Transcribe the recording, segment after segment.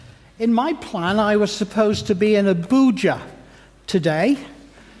In my plan, I was supposed to be in Abuja today,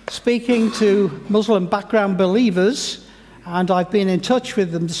 speaking to Muslim background believers, and I've been in touch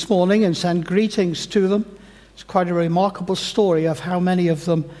with them this morning and sent greetings to them. It's quite a remarkable story of how many of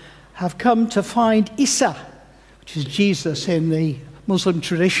them have come to find Isa, which is Jesus in the Muslim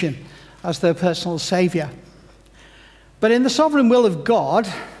tradition, as their personal savior. But in the sovereign will of God,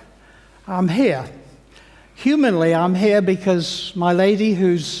 I'm here. Humanly, I'm here because my lady,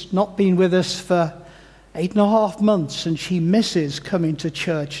 who's not been with us for 8.5 months, and she misses coming to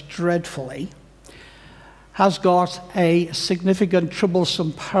church dreadfully, has got a significant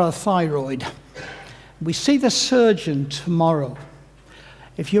troublesome parathyroid. We see the surgeon tomorrow.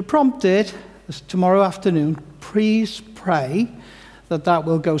 If you're prompted, tomorrow afternoon, please pray that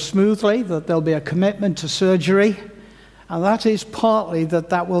will go smoothly, that there'll be a commitment to surgery, and that is partly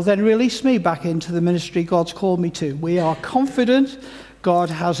that will then release me back into the ministry God's called me to. We are confident God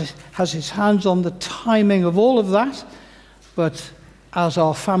has his hands on the timing of all of that, but as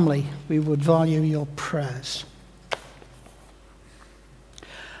our family, we would value your prayers.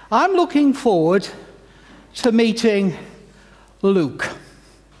 I'm looking forward to meeting Luke.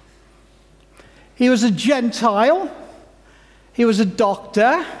 He was a Gentile. He was a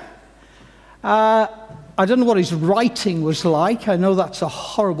doctor. I don't know what his writing was like. I know that's a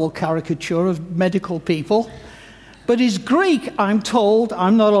horrible caricature of medical people. But his Greek, I'm told,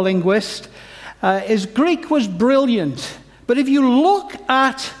 I'm not a linguist, his Greek was brilliant. But if you look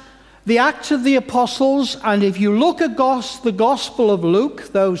at the Acts of the Apostles, and if you look at the Gospel of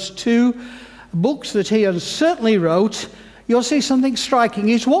Luke, those two books that he certainly wrote, you'll see something striking.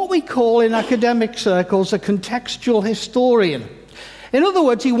 He's what we call in academic circles a contextual historian. In other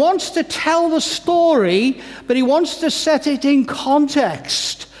words, he wants to tell the story, but he wants to set it in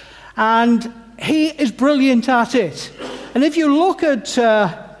context. And he is brilliant at it. And if you look at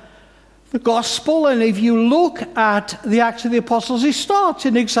the Gospel, and if you look at the Acts of the Apostles, he starts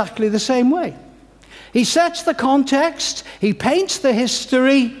in exactly the same way. He sets the context, he paints the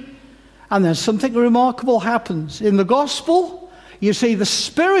history, and then something remarkable happens. In the Gospel, you see the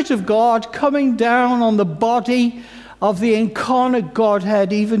Spirit of God coming down on the body of the incarnate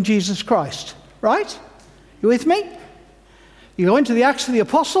Godhead, even Jesus Christ. Right? You with me? You go into the Acts of the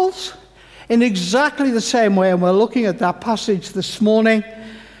Apostles in exactly the same way, and we're looking at that passage this morning.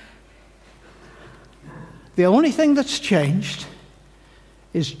 The only thing that's changed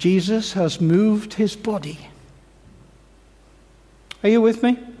is Jesus has moved his body. Are you with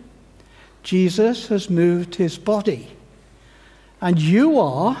me? Jesus has moved his body. And you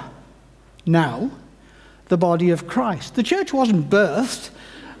are now the body of Christ. The church wasn't birthed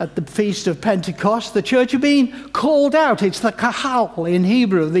at the Feast of Pentecost. The church had been called out. It's the kahal in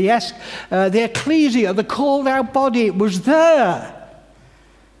Hebrew, the ecclesia, the called out body. It was there,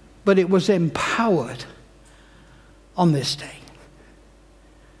 but it was empowered on this day.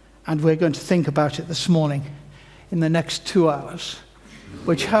 And we're going to think about it this morning in the next 2 hours,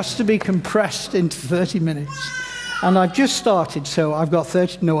 which has to be compressed into 30 minutes. And I've just started, so I've got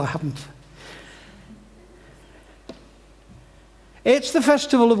 30. No, I haven't. It's the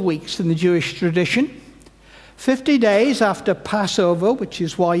Festival of Weeks in the Jewish tradition. 50 days after Passover, which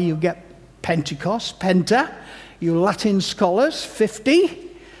is why you get Pentecost, Penta, you Latin scholars,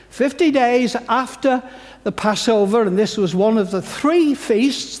 50 days after the Passover, and this was one of the 3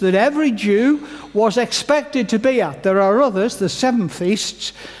 feasts that every Jew was expected to be at. There are others, the 7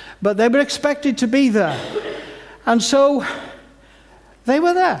 feasts, but they were expected to be there. And so they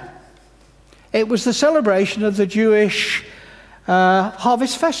were there. It was the celebration of the Jewish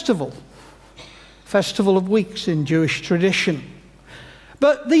harvest festival of weeks in Jewish tradition.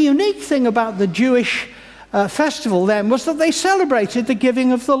 But the unique thing about the Jewish festival then was that they celebrated the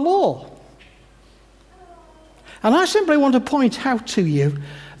giving of the law. And I simply want to point out to you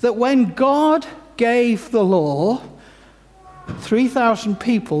that when God gave the law, 3,000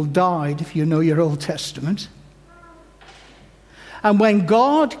 people died, if you know your Old Testament. And when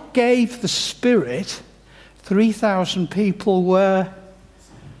God gave the Spirit, 3,000 people were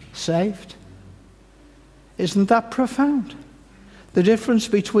saved. Isn't that profound? The difference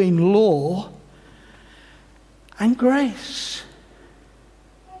between law and grace.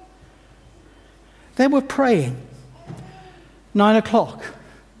 They were praying. 9 o'clock.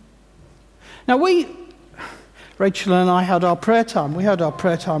 Now Rachel and I had our prayer time. We had our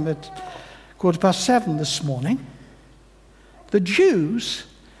prayer time at 7:15 this morning. The Jews,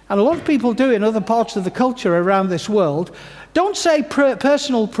 and a lot of people do in other parts of the culture around this world, don't say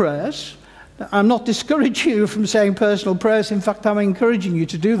personal prayers. I'm not discouraging you from saying personal prayers. In fact, I'm encouraging you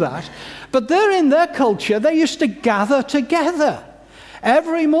to do that. But they're in their culture, they used to gather together.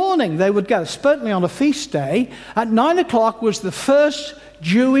 Every morning they would gather, certainly on a feast day. At 9 o'clock was the first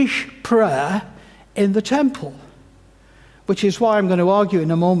Jewish prayer in the temple, which is why I'm going to argue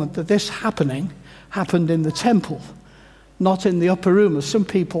in a moment that this happened in the temple, not in the upper room, as some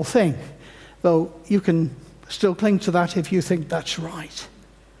people think, though you can still cling to that if you think that's right.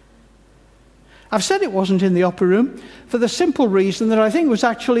 I've said it wasn't in the upper room for the simple reason that I think it was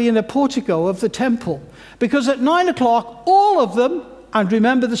actually in the portico of the temple. Because at 9 o'clock, all of them, and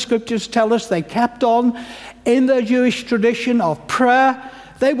remember the scriptures tell us they kept on in their Jewish tradition of prayer,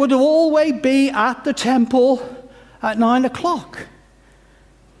 they would always be at the temple at 9 o'clock.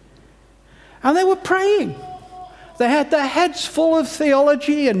 And they were praying. They had their heads full of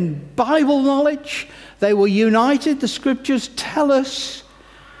theology and Bible knowledge. They were united, the scriptures tell us.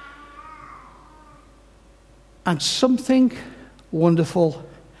 And something wonderful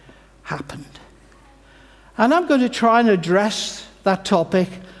happened. And I'm going to try and address that topic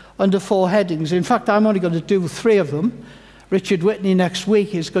under 4 headings. In fact, I'm only going to do 3 of them. Richard Whitney next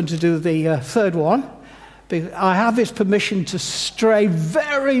week is going to do the 3rd one. I have his permission to stray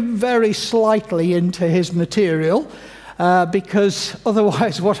very, very slightly into his material because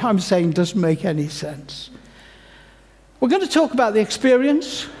otherwise what I'm saying doesn't make any sense. We're going to talk about the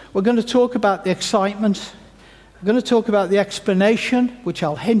experience. We're going to talk about the excitement. We're going to talk about the explanation, which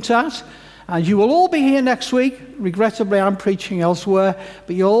I'll hint at. And you will all be here next week. Regrettably, I'm preaching elsewhere.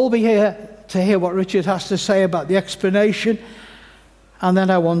 But you'll all be here to hear what Richard has to say about the explanation. And then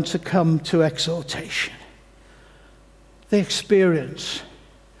I want to come to exhortation. The experience.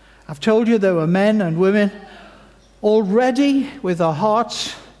 I've told you there were men and women already with their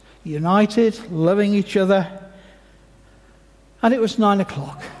hearts united, loving each other. And it was 9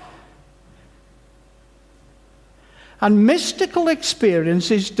 o'clock. And mystical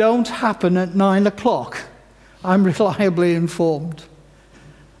experiences don't happen at 9 o'clock. I'm reliably informed.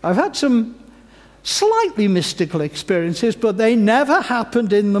 I've had some slightly mystical experiences, but they never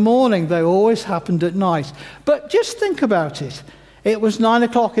happened in the morning. They always happened at night. But just think about it. It was 9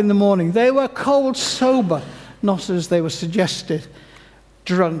 o'clock in the morning. They were cold sober, not as they were suggested,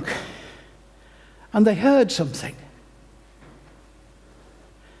 drunk. And they heard something.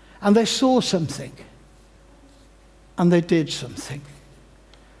 And they saw something. And they did something.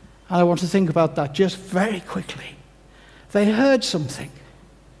 And I want to think about that just very quickly. They heard something.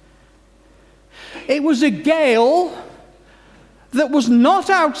 It was a gale that was not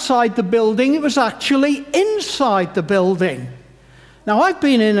outside the building, it was actually inside the building. Now, I've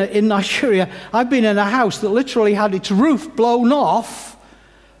been in Nigeria, I've been in a house that literally had its roof blown off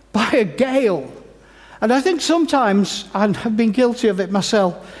by a gale. And I think sometimes, and I've been guilty of it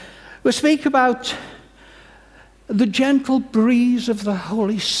myself, we speak about the gentle breeze of the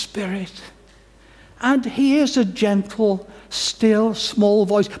Holy Spirit. And he is a gentle, still, small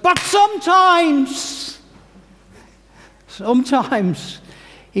voice. But sometimes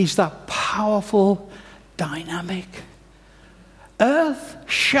he's that powerful, dynamic,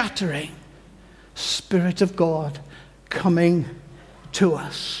 earth-shattering Spirit of God coming to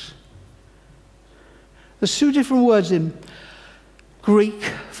us. There's 2 different words in Greek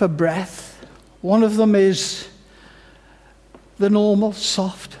for breath. One of them is the normal,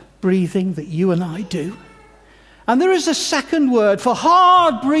 soft breathing that you and I do. And there is a second word for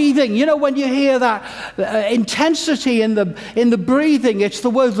hard breathing. You know, when you hear that intensity in the breathing, it's the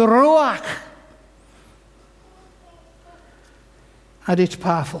word ruach. And it's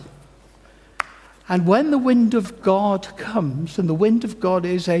powerful. And when the wind of God comes, and the wind of God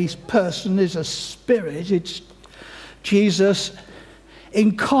is a person, is a spirit, it's Jesus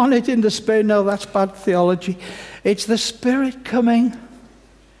incarnate in the Spirit. No, that's bad theology. It's the Spirit coming,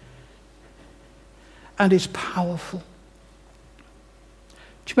 and it's powerful.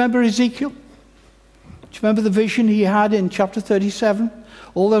 Do you remember Ezekiel? Do you remember the vision he had in chapter 37?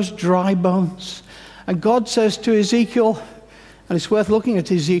 All those dry bones. And God says to Ezekiel, and it's worth looking at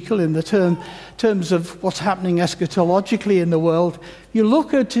Ezekiel in the terms of what's happening eschatologically in the world. You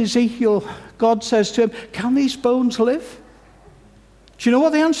look at Ezekiel, God says to him, can these bones live? Do you know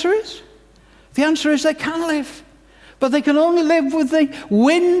what the answer is? The answer is they can live. But they can only live with the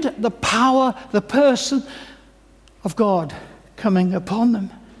wind, the power, the person of God coming upon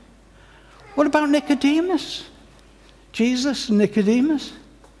them. What about Nicodemus? Jesus and Nicodemus?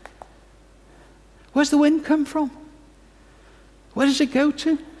 Where's the wind come from? Where does it go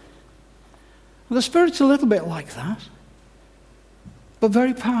to? Well, the Spirit's a little bit like that, but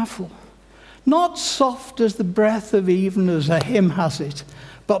very powerful. Not soft as the breath of even as a hymn has it,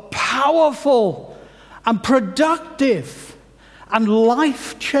 but powerful and productive and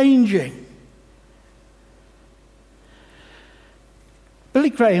life-changing. Billy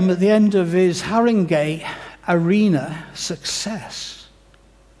Graham, at the end of his Haringey Arena success,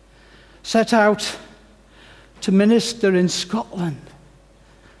 set out to minister in Scotland.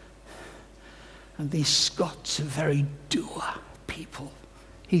 And these Scots are very dour people,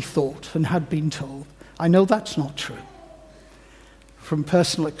 he thought and had been told. I know that's not true from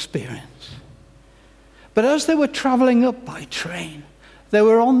personal experience. But as they were travelling up by train, they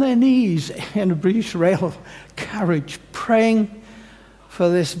were on their knees in a British rail carriage praying for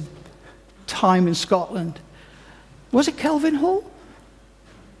this time in Scotland. Was it Kelvin Hall?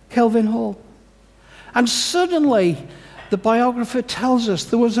 Kelvin Hall. And suddenly, the biographer tells us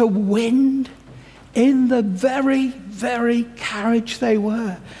there was a wind in the very, very carriage they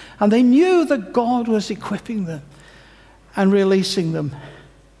were. And they knew that God was equipping them and releasing them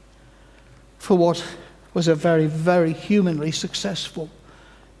for what was a very, very humanly successful.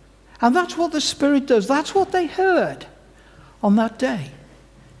 And that's what the Spirit does. That's what they heard on that day.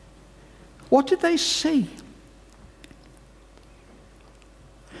 What did they see?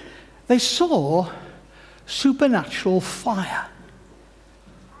 They saw supernatural fire.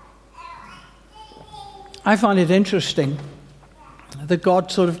 I find it interesting that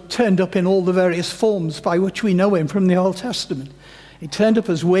God sort of turned up in all the various forms by which we know him from the Old Testament. He turned up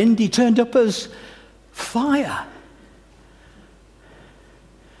as wind, he turned up as fire.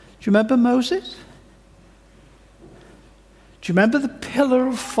 Do you remember Moses? Do you remember the pillar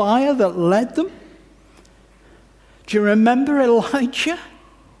of fire that led them? Do you remember Elijah?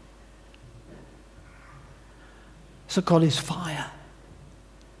 So God is fire.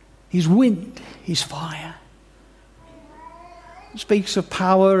 He's wind, he's fire. It speaks of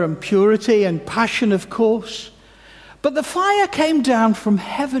power and purity and passion, of course. But the fire came down from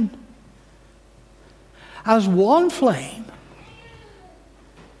heaven as one flame.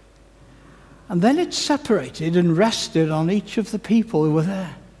 And then it separated and rested on each of the people who were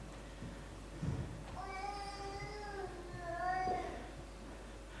there.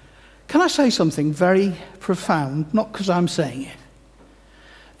 Can I say something very profound? Not because I'm saying it.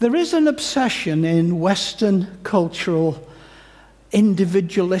 There is an obsession in Western cultural,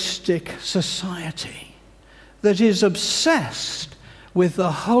 individualistic society that is obsessed with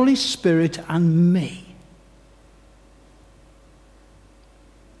the Holy Spirit and me.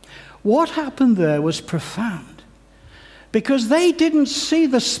 What happened there was profound, because they didn't see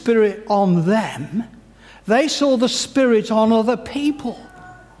the Spirit on them. They saw the Spirit on other people,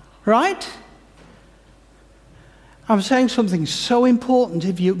 right? I'm saying something so important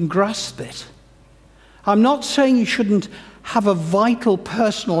if you can grasp it. I'm not saying you shouldn't have a vital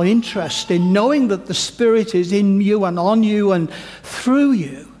personal interest in knowing that the Spirit is in you and on you and through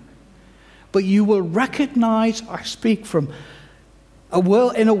you. But you will recognize, I speak from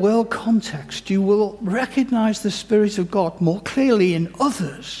in a world context, you will recognize the Spirit of God more clearly in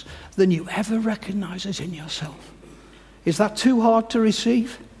others than you ever recognize it in yourself. Is that too hard to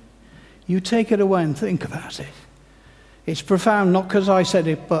receive? You take it away and think about it. It's profound, not because I said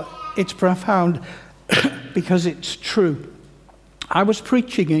it, but it's profound because it's true. I was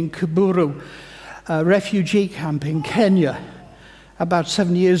preaching in Kiburu, a refugee camp in Kenya, about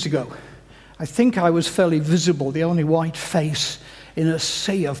 7 years ago. I think I was fairly visible, the only white face in a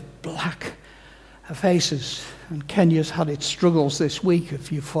sea of black faces. And Kenya's had its struggles this week,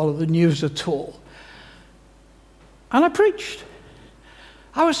 if you follow the news at all. And I preached.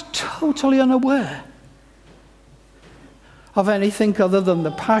 I was totally unaware of anything other than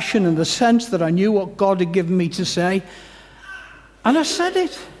the passion and the sense that I knew what God had given me to say. And I said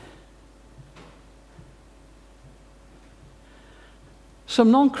it.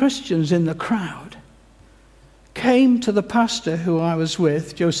 Some non-Christians in the crowd came to the pastor who I was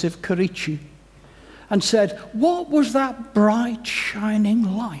with, Joseph Karichi, and said, "What was that bright, shining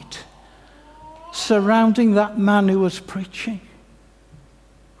light surrounding that man who was preaching?"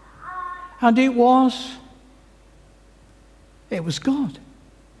 And it was God.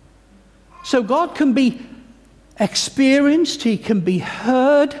 So God can be experienced, he can be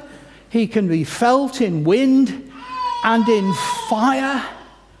heard, he can be felt in wind and in fire.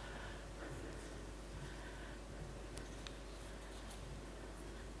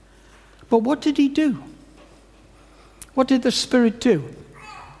 But what did he do? What did the Spirit do?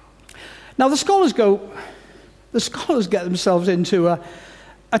 Now the scholars get themselves into a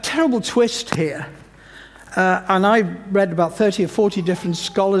terrible twist here. And I read about 30 or 40 different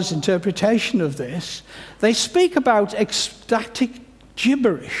scholars' interpretation of this. They speak about ecstatic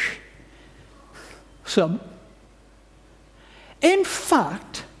gibberish. Some. In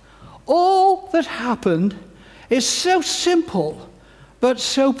fact, all that happened is so simple but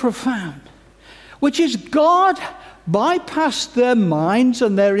so profound, which is God bypassed their minds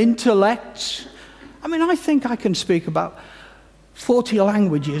and their intellects. I mean, I think I can speak about 40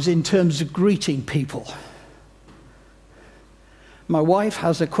 languages in terms of greeting people. My wife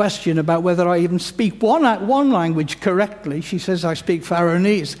has a question about whether I even speak one language correctly. She says I speak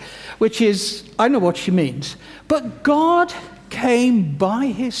Farrenese, which is, I know what she means. But God came by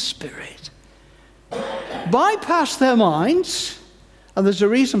his Spirit, bypassed their minds, and there's a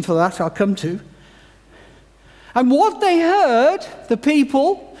reason for that I'll come to. And what they heard, the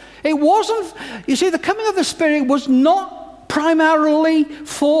people, it wasn't, you see, the coming of the Spirit was not primarily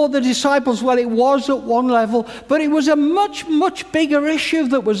for the disciples. Well, it was at one level, but it was a much, much bigger issue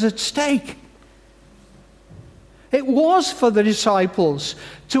that was at stake. It was for the disciples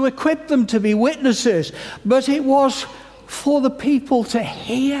to equip them to be witnesses, but it was for the people to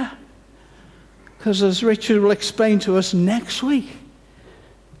hear. Because as Richard will explain to us next week,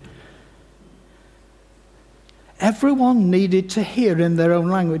 everyone needed to hear in their own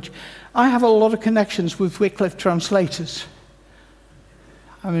language. I have a lot of connections with Wycliffe translators.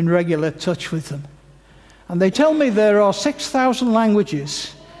 I'm in regular touch with them. And they tell me there are 6,000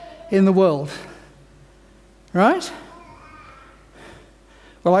 languages in the world. Right?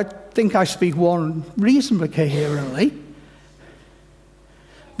 Well, I think I speak one reasonably coherently.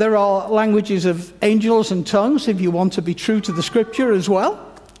 There are languages of angels and tongues, if you want to be true to the Scripture as well.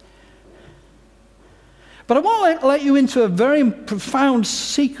 But I want to let you into a very profound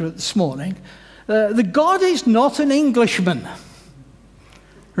secret this morning. The God is not an Englishman.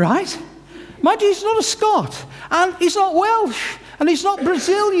 Right? Mind you, he's not a Scot, and he's not Welsh, and he's not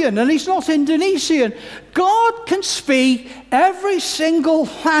Brazilian, and he's not Indonesian. God can speak every single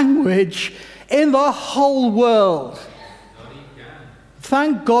language in the whole world.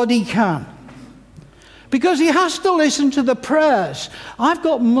 Thank God he can. Because he has to listen to the prayers. I've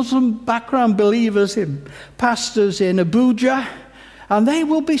got Muslim background believers, pastors in Abuja, and they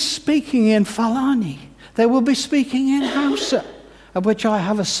will be speaking in Fulani. They will be speaking in Hausa, of which I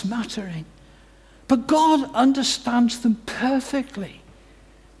have a smattering. But God understands them perfectly.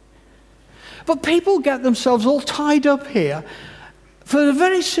 But people get themselves all tied up here for the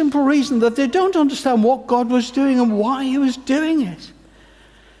very simple reason that they don't understand what God was doing and why he was doing it.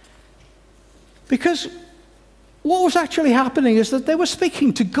 Because what was actually happening is that they were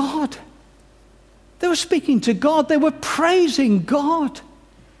speaking to God. They were speaking to God. They were praising God.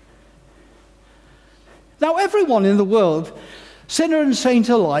 Now, everyone in the world, sinner and saint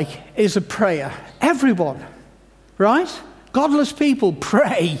alike, is a prayer. Everyone, right? Godless people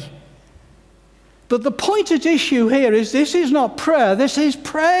pray. But the point at issue here is this is not prayer, this is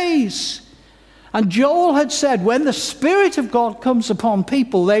praise. And Joel had said, when the Spirit of God comes upon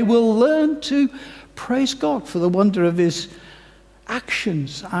people, they will learn to praise God for the wonder of his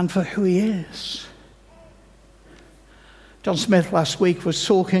actions and for who he is. John Smith last week was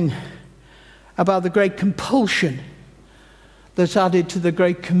talking about the great compulsion that's added to the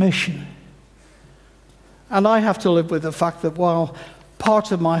Great Commission. And I have to live with the fact that while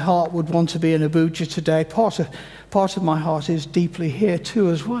part of my heart would want to be in Abuja today, part of my heart is deeply here too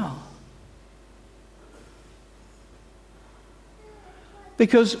as well.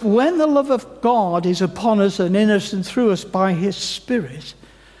 Because when the love of God is upon us and in us and through us by his Spirit,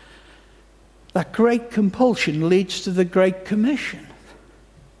 that great compulsion leads to the Great Commission.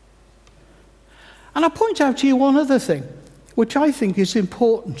 And I point out to you one other thing, which I think is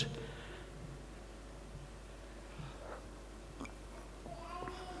important.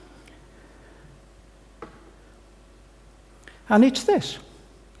 And it's this,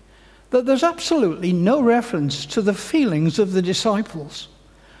 that there's absolutely no reference to the feelings of the disciples.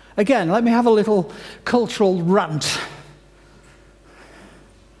 Again, let me have a little cultural rant.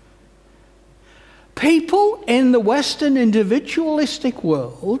 People in the Western individualistic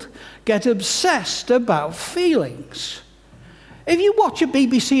world get obsessed about feelings. If you watch a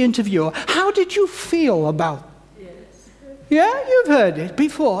BBC interviewer, how did you feel about it? Yes. Yeah, you've heard it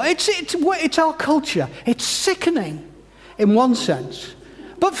before. It's our culture. It's sickening in one sense.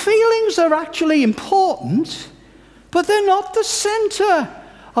 But feelings are actually important, but they're not the center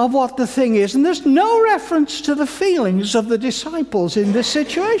of what the thing is. And there's no reference to the feelings of the disciples in this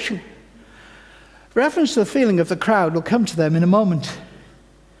situation. Reference to the feeling of the crowd will come to them in a moment.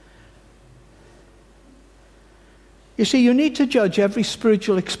 You see, you need to judge every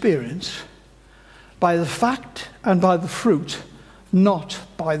spiritual experience by the fact and by the fruit, not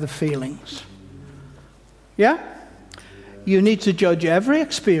by the feelings. Yeah? You need to judge every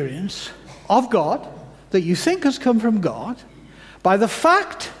experience of God that you think has come from God by the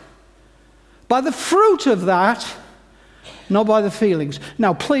fact, by the fruit of that, not by the feelings.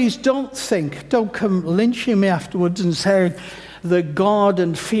 Now, please don't come lynching me afterwards and saying that God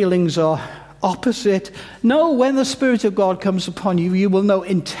and feelings are opposite. No, when the Spirit of God comes upon you, you will know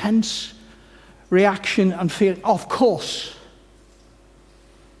intense reaction and feeling. Of course.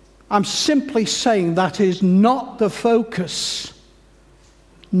 I'm simply saying that is not the focus.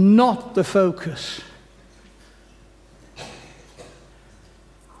 Not the focus.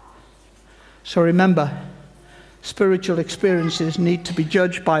 So remember, spiritual experiences need to be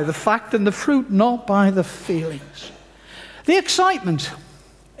judged by the fact and the fruit, not by the feelings. The excitement,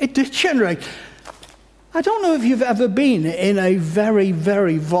 it degenerates. I don't know if you've ever been in a very,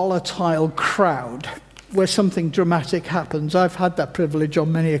 very volatile crowd where something dramatic happens. I've had that privilege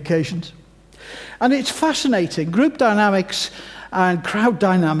on many occasions. And it's fascinating. Group dynamics and crowd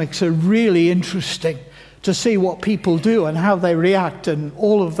dynamics are really interesting to see what people do and how they react and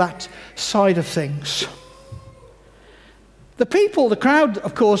all of that side of things. The crowd,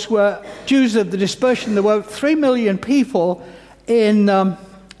 of course, were Jews of the dispersion. There were 3 million people in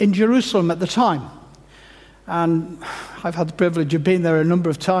Jerusalem at the time. And I've had the privilege of being there a number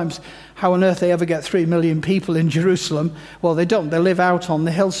of times. How on earth they ever get 3 million people in Jerusalem? Well, they don't. They live out on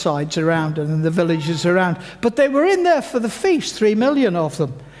the hillsides around and in the villages around. But they were in there for the feast, 3 million of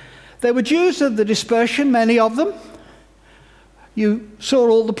them. They were Jews of the dispersion, many of them. You saw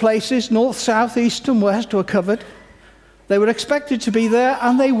all the places, north, south, east and west were covered. They were expected to be there,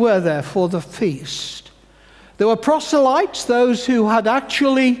 and they were there for the feast. There were proselytes, those who had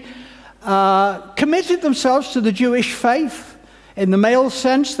actually committed themselves to the Jewish faith. In the male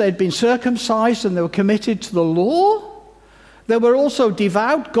sense, they'd been circumcised and they were committed to the law. There were also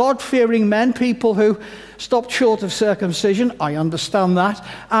devout, God-fearing men, people who stopped short of circumcision, I understand that,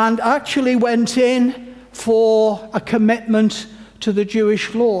 and actually went in for a commitment to the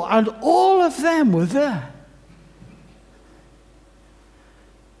Jewish law. And all of them were there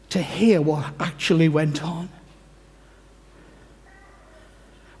to hear what actually went on.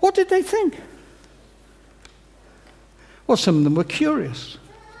 What did they think? Well, some of them were curious.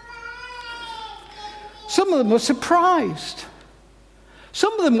 Some of them were surprised.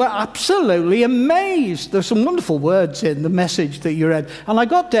 Some of them were absolutely amazed. There's some wonderful words in the message that you read. And I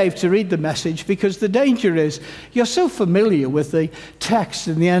got Dave to read the message because the danger is you're so familiar with the text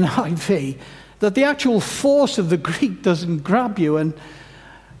in the NIV that the actual force of the Greek doesn't grab you. And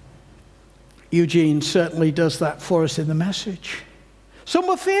Eugene certainly does that for us in the message. Some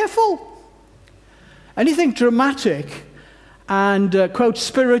were fearful. Anything dramatic and, quote,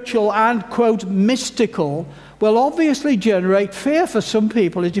 spiritual and, quote, mystical will obviously generate fear for some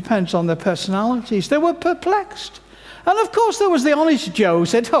people. It depends on their personalities. They were perplexed. And, of course, there was the honest Joe who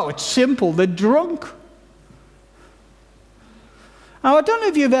said, oh, it's simple, they're drunk. Now, I don't know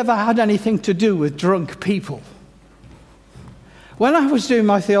if you've ever had anything to do with drunk people. When I was doing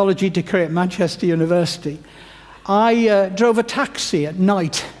my theology degree at Manchester University, I drove a taxi at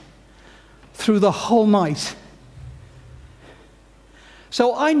night through the whole night.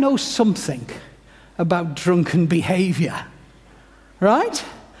 So I know something about drunken behavior, right?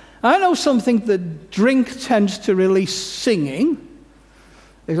 I know something that drink tends to release singing.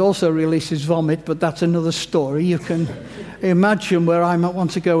 It also releases vomit, but that's another story. You can imagine where I might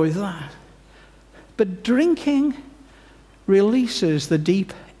want to go with that. But drinking releases the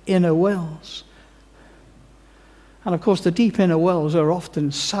deep inner wells. And of course, the deep inner wells are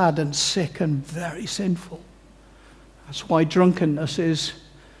often sad and sick and very sinful. That's why drunkenness is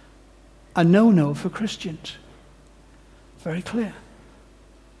a no-no for Christians. Very clear.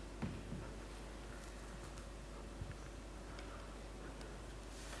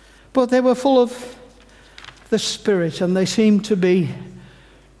 But they were full of the Spirit and they seemed to be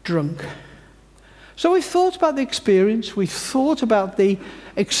drunk. So we've thought about the experience, we've thought about the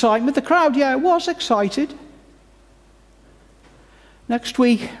excitement. The crowd, yeah, was excited. Next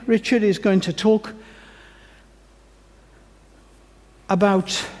week, Richard is going to talk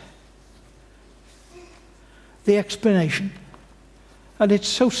about the explanation. And it's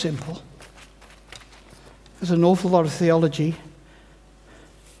so simple. There's an awful lot of theology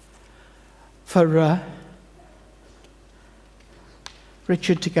for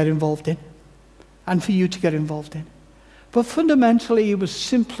Richard to get involved in and for you to get involved in. But fundamentally, he was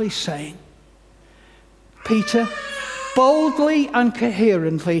simply saying, Peter, boldly and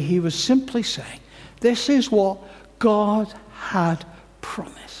coherently, he was simply saying, this is what God had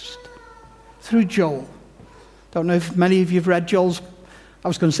promised through Joel. Don't know if many of you have read Joel's, I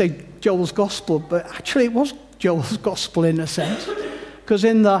was going to say Joel's Gospel, but actually it was Joel's Gospel in a sense, because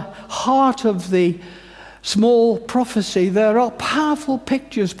in the heart of the small prophecy there are powerful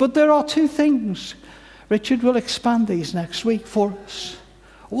pictures, but there are two things Richard will expand these next week for us.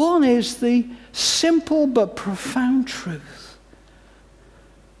 One is the simple but profound truth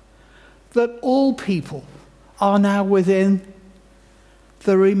that all people are now within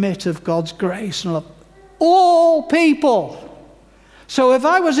the remit of God's grace and love. All people. So if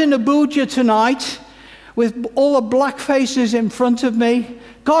I was in Abuja tonight with all the black faces in front of me,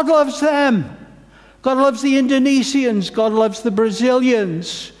 God loves them. God loves the Indonesians. God loves the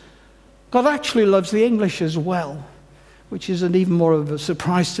Brazilians. God actually loves the English as well, which is an even more of a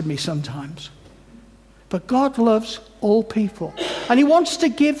surprise to me sometimes. But God loves all people. And he wants to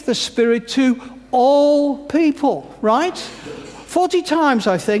give the Spirit to all people, right? 40 times,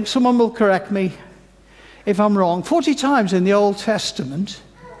 I think, someone will correct me if I'm wrong, 40 times in the Old Testament,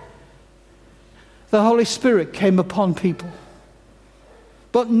 the Holy Spirit came upon people.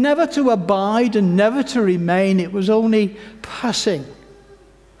 But never to abide and never to remain. It was only passing.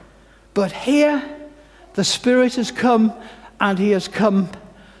 But here, the Spirit has come, and he has come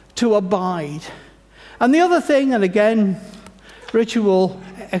to abide. And the other thing, and again, Richard will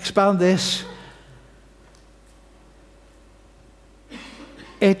expound this,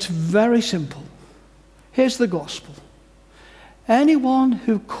 it's very simple. Here's the gospel. Anyone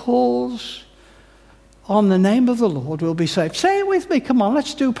who calls on the name of the Lord will be saved. Say it with me. Come on,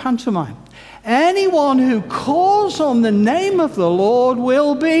 let's do pantomime. Anyone who calls on the name of the Lord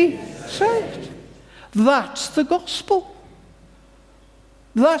will be saved. That's the gospel.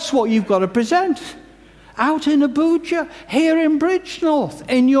 That's what you've got to present. Out in Abuja, here in Bridgnorth,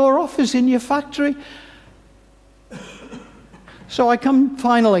 in your office, in your factory. So I come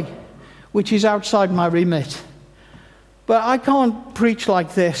finally, which is outside my remit. But I can't preach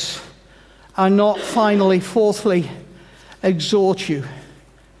like this and not finally, fourthly, exhort you.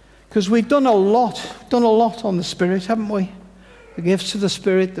 Because we've done a lot on the Spirit, haven't we? The gifts of the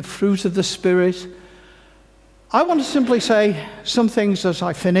Spirit, the fruit of the Spirit. I want to simply say some things as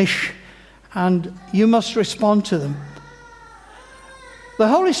I finish, and you must respond to them. The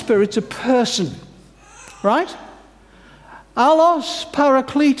Holy Spirit's a person, right? Allos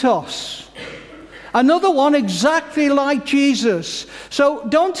Parakletos. Another one exactly like Jesus. So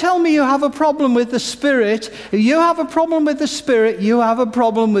don't tell me you have a problem with the Spirit. If you have a problem with the Spirit, you have a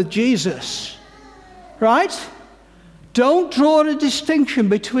problem with Jesus. Right? Don't draw a distinction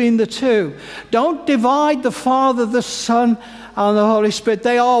between the two. Don't divide the Father, the Son, and the Holy Spirit.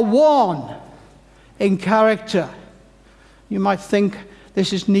 They are one in character. You might think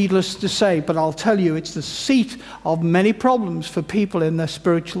this is needless to say, but I'll tell you, it's the seat of many problems for people in their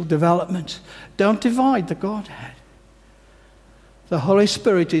spiritual development. Don't divide the Godhead. The Holy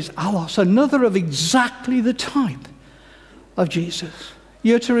Spirit is allos, another of exactly the type of Jesus.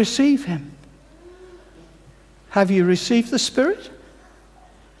 You're to receive him. Have you received the Spirit?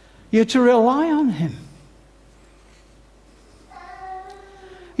 You're to rely on him.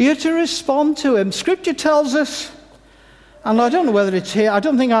 You're to respond to him. Scripture tells us, and I don't know whether it's here, I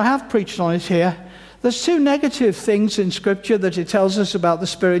don't think I have preached on it here. There's two negative things in Scripture that it tells us about the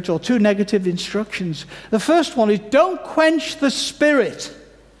Spirit, or two negative instructions. The first one is don't quench the Spirit.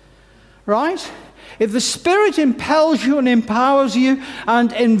 Right? If the Spirit impels you and empowers you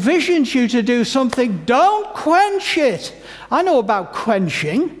and envisions you to do something, don't quench it. I know about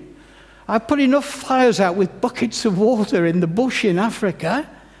quenching. I've put enough fires out with buckets of water in the bush in Africa.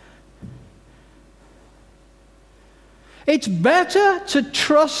 It's better to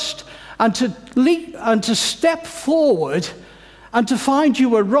trust and to leap and to step forward and to find you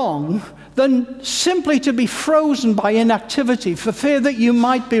were wrong than simply to be frozen by inactivity for fear that you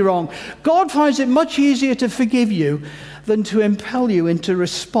might be wrong. God finds it much easier to forgive you than to impel you into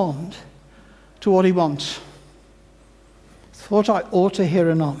respond to what he wants. Thought I ought to hear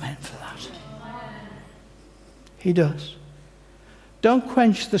an amen for that. He does. Don't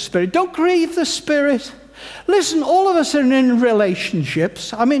quench the Spirit. Don't grieve the Spirit. Listen, all of us are in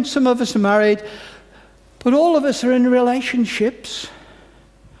relationships. I mean, some of us are married, but all of us are in relationships.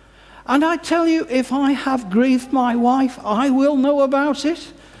 And I tell you, if I have grieved my wife, I will know about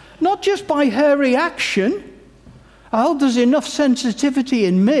it. Not just by her reaction. I hope there's enough sensitivity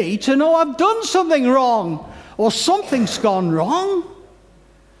in me to know I've done something wrong or something's gone wrong.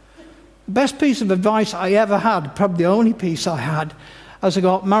 The best piece of advice I ever had, probably the only piece I had as I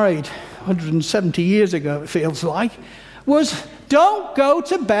got married 170 years ago, it feels like, was don't go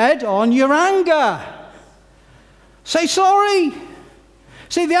to bed on your anger. Say sorry.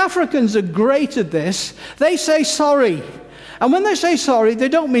 See, the Africans are great at this. They say sorry. And when they say sorry, they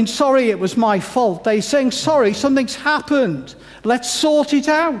don't mean sorry, it was my fault. They're saying sorry, something's happened. Let's sort it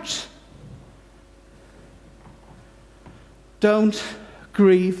out. Don't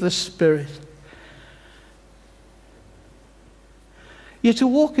grieve the Spirit. You're to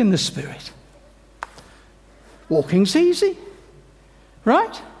walk in the Spirit. Walking's easy,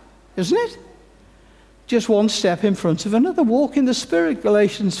 right? Isn't it? Just one step in front of another. Walk in the Spirit,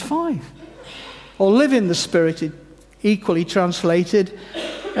 Galatians 5. Or live in the Spirit, equally translated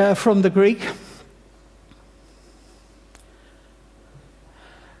from the Greek.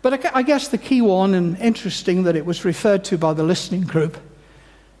 But I guess the key one, and interesting that it was referred to by the listening group,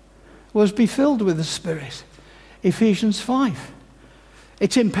 was be filled with the Spirit. Ephesians 5.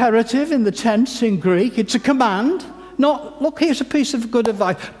 It's imperative in the tense in Greek. It's a command. Not, look, here's a piece of good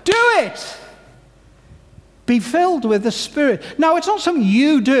advice. Do it! Be filled with the Spirit. Now, it's not something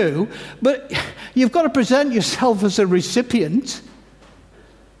you do, but you've got to present yourself as a recipient.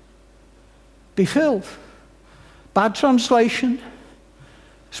 Be filled. Bad translation.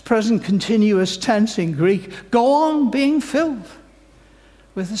 It's present continuous tense in Greek. Go on being filled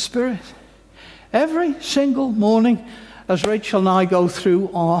with the Spirit. Every single morning, as Rachel and I go through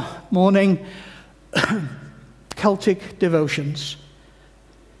our morning Celtic devotions,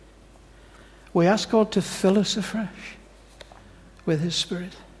 we ask God to fill us afresh with his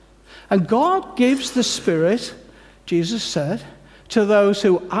Spirit. And God gives the Spirit, Jesus said, to those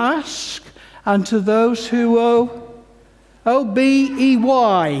who ask and to those who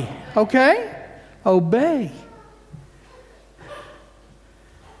obey. Okay? Obey.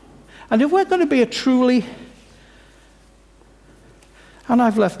 And if we're going to be a truly, and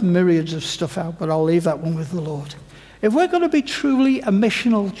I've left myriads of stuff out, but I'll leave that one with the Lord. If we're going to be truly a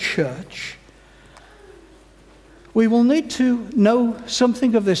missional church, we will need to know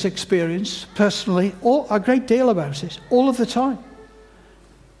something of this experience personally, or a great deal about it, all of the time.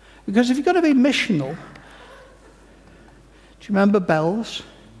 Because if you're going to be missional, do you remember bells?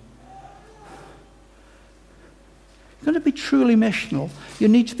 If you're going to be truly missional, you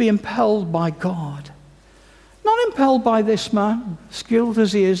need to be impelled by God. Not impelled by this man, skilled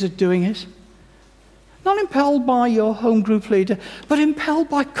as he is at doing it. Not impelled by your home group leader, but impelled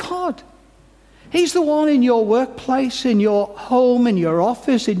by God. He's the one in your workplace, in your home, in your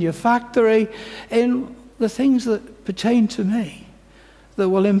office, in your factory, in the things that pertain to me, that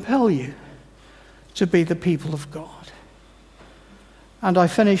will impel you to be the people of God. And I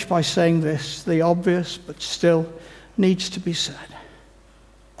finish by saying this, the obvious, but still needs to be said.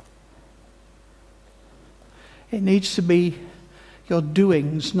 It needs to be your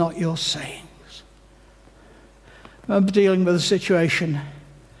doings, not your sayings. I remember dealing with a situation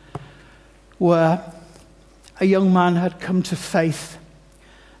where a young man had come to faith,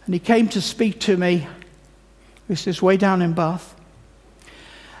 and he came to speak to me. This is way down in Bath.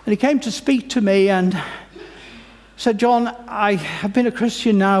 And he came to speak to me and said, John, I have been a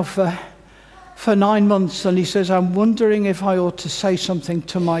Christian now for 9 months, and he says, I'm wondering if I ought to say something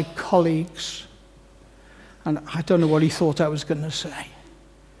to my colleagues. And I don't know what he thought I was going to say,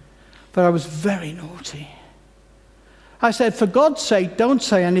 but I was very naughty. I said, for God's sake, don't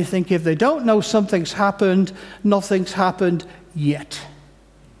say anything. If they don't know something's happened, nothing's happened yet.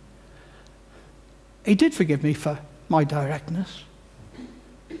 He did forgive me for my directness.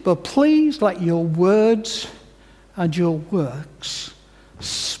 But please let your words and your works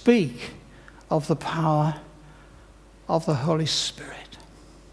speak of the power of the Holy Spirit.